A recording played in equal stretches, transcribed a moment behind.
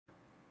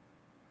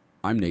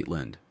I'm Nate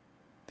Lind,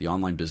 the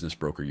online business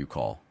broker you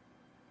call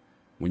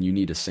when you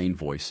need a sane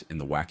voice in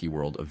the wacky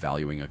world of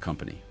valuing a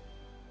company.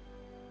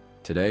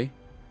 Today,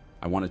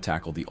 I want to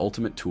tackle the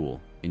ultimate tool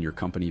in your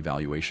company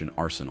valuation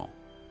arsenal,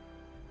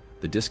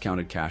 the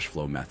discounted cash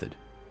flow method,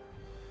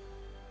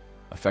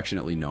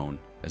 affectionately known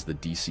as the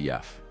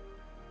DCF.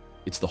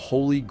 It's the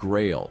holy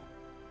grail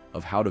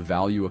of how to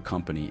value a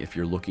company if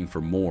you're looking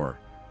for more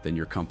than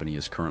your company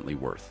is currently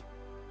worth.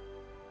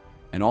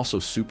 And also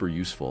super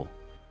useful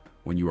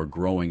when you are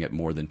growing at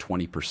more than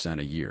 20%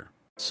 a year.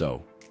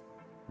 So,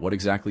 what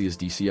exactly is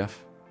DCF?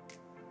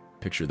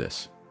 Picture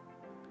this.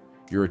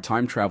 You're a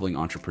time-traveling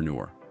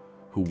entrepreneur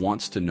who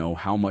wants to know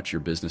how much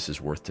your business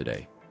is worth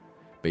today,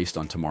 based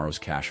on tomorrow's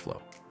cash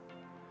flow.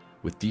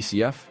 With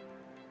DCF,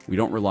 we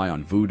don't rely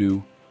on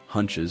voodoo,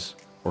 hunches,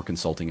 or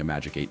consulting a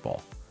magic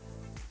 8-ball.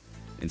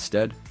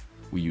 Instead,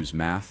 we use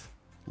math,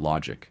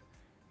 logic,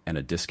 and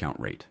a discount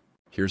rate.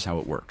 Here's how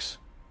it works.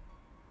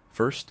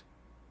 First,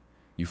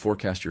 you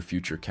forecast your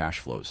future cash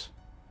flows.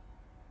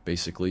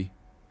 Basically,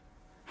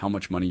 how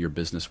much money your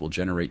business will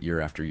generate year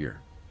after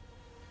year.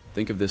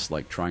 Think of this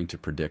like trying to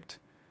predict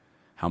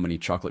how many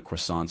chocolate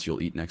croissants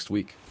you'll eat next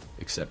week,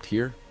 except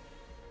here,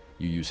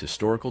 you use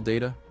historical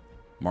data,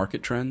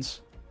 market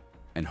trends,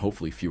 and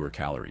hopefully fewer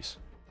calories.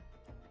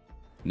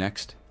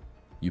 Next,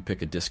 you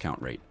pick a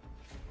discount rate.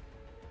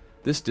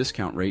 This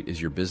discount rate is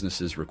your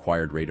business's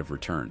required rate of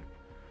return,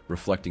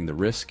 reflecting the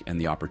risk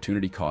and the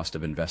opportunity cost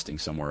of investing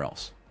somewhere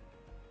else.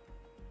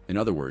 In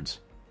other words,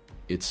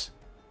 it's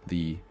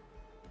the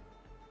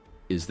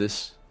 "is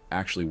this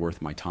actually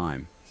worth my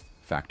time"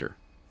 factor.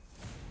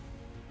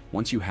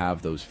 Once you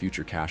have those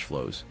future cash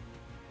flows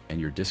and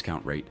your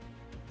discount rate,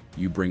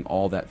 you bring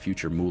all that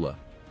future moolah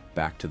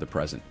back to the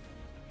present.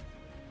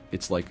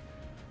 It's like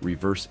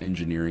reverse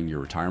engineering your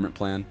retirement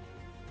plan.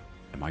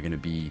 Am I going to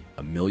be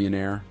a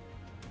millionaire?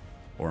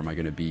 Or am I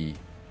going to be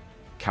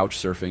couch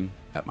surfing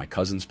at my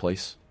cousin's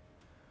place?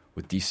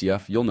 With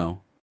DCF, you'll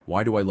know.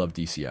 Why do I love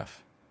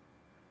DCF?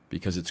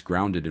 Because it's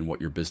grounded in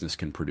what your business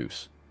can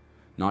produce,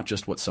 not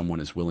just what someone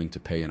is willing to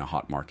pay in a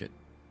hot market.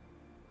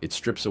 It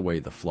strips away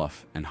the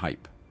fluff and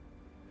hype.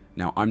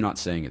 Now, I'm not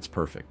saying it's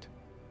perfect.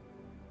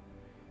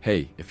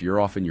 Hey, if you're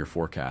off in your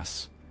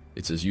forecasts,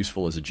 it's as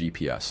useful as a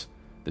GPS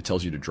that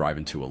tells you to drive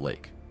into a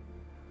lake.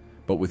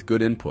 But with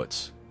good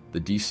inputs,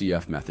 the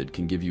DCF method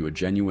can give you a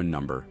genuine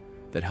number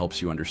that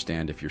helps you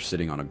understand if you're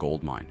sitting on a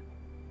gold mine.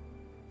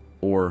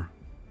 Or,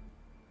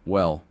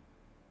 well,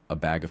 a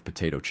bag of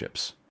potato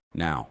chips.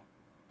 Now,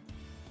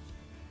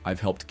 I've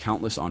helped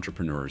countless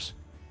entrepreneurs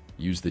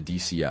use the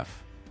DCF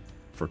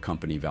for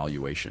company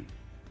valuation.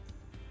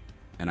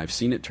 And I've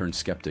seen it turn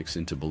skeptics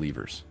into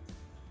believers.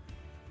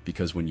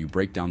 Because when you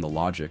break down the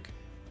logic,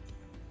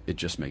 it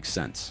just makes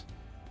sense.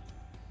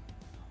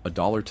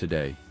 $1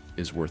 today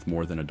is worth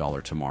more than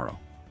 $1 tomorrow.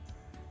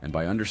 And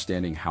by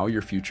understanding how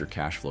your future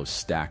cash flows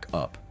stack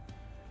up,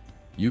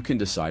 you can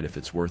decide if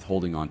it's worth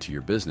holding on to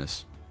your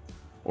business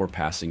or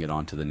passing it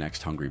on to the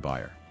next hungry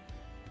buyer.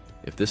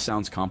 If this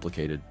sounds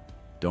complicated,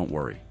 don't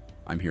worry,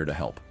 I'm here to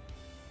help.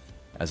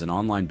 As an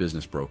online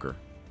business broker,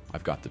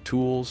 I've got the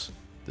tools,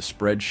 the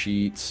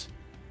spreadsheets,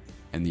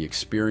 and the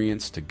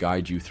experience to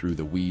guide you through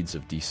the weeds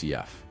of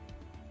DCF.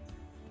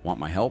 Want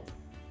my help?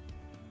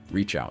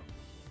 Reach out.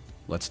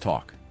 Let's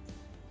talk.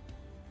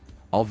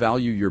 I'll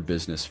value your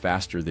business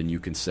faster than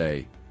you can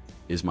say,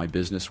 "Is my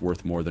business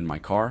worth more than my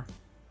car?"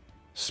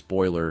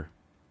 Spoiler,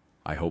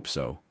 I hope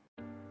so.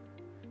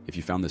 If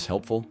you found this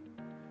helpful,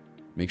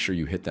 make sure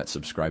you hit that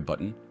subscribe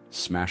button,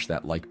 smash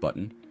that like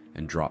button,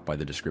 and drop by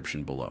the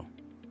description below.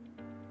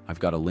 I've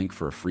got a link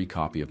for a free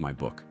copy of my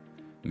book,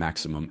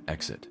 Maximum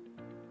Exit,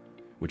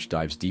 which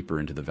dives deeper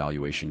into the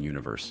valuation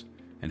universe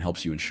and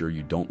helps you ensure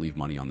you don't leave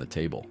money on the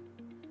table.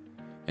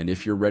 And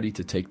if you're ready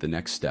to take the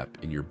next step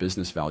in your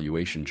business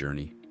valuation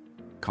journey,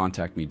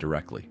 contact me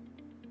directly.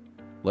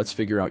 Let's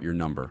figure out your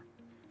number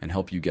and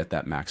help you get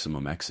that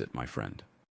maximum exit, my friend.